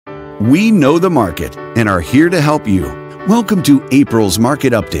We know the market and are here to help you. Welcome to April's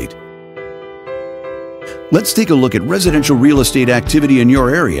Market Update. Let's take a look at residential real estate activity in your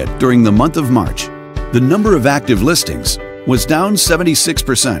area during the month of March. The number of active listings was down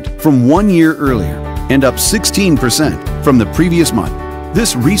 76% from 1 year earlier and up 16% from the previous month.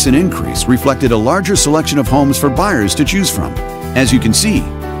 This recent increase reflected a larger selection of homes for buyers to choose from. As you can see,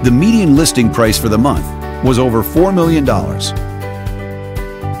 the median listing price for the month was over $4 million.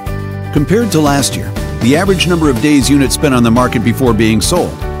 Compared to last year, the average number of days units spent on the market before being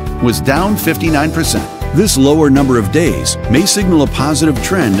sold was down 59%. This lower number of days may signal a positive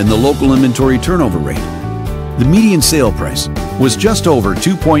trend in the local inventory turnover rate. The median sale price was just over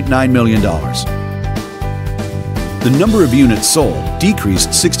 $2.9 million. The number of units sold decreased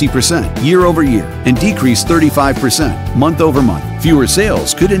 60% year over year and decreased 35% month over month. Fewer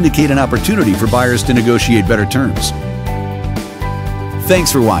sales could indicate an opportunity for buyers to negotiate better terms.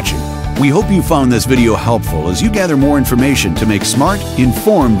 Thanks for watching. We hope you found this video helpful as you gather more information to make smart,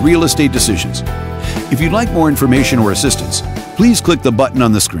 informed real estate decisions. If you'd like more information or assistance, please click the button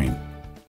on the screen.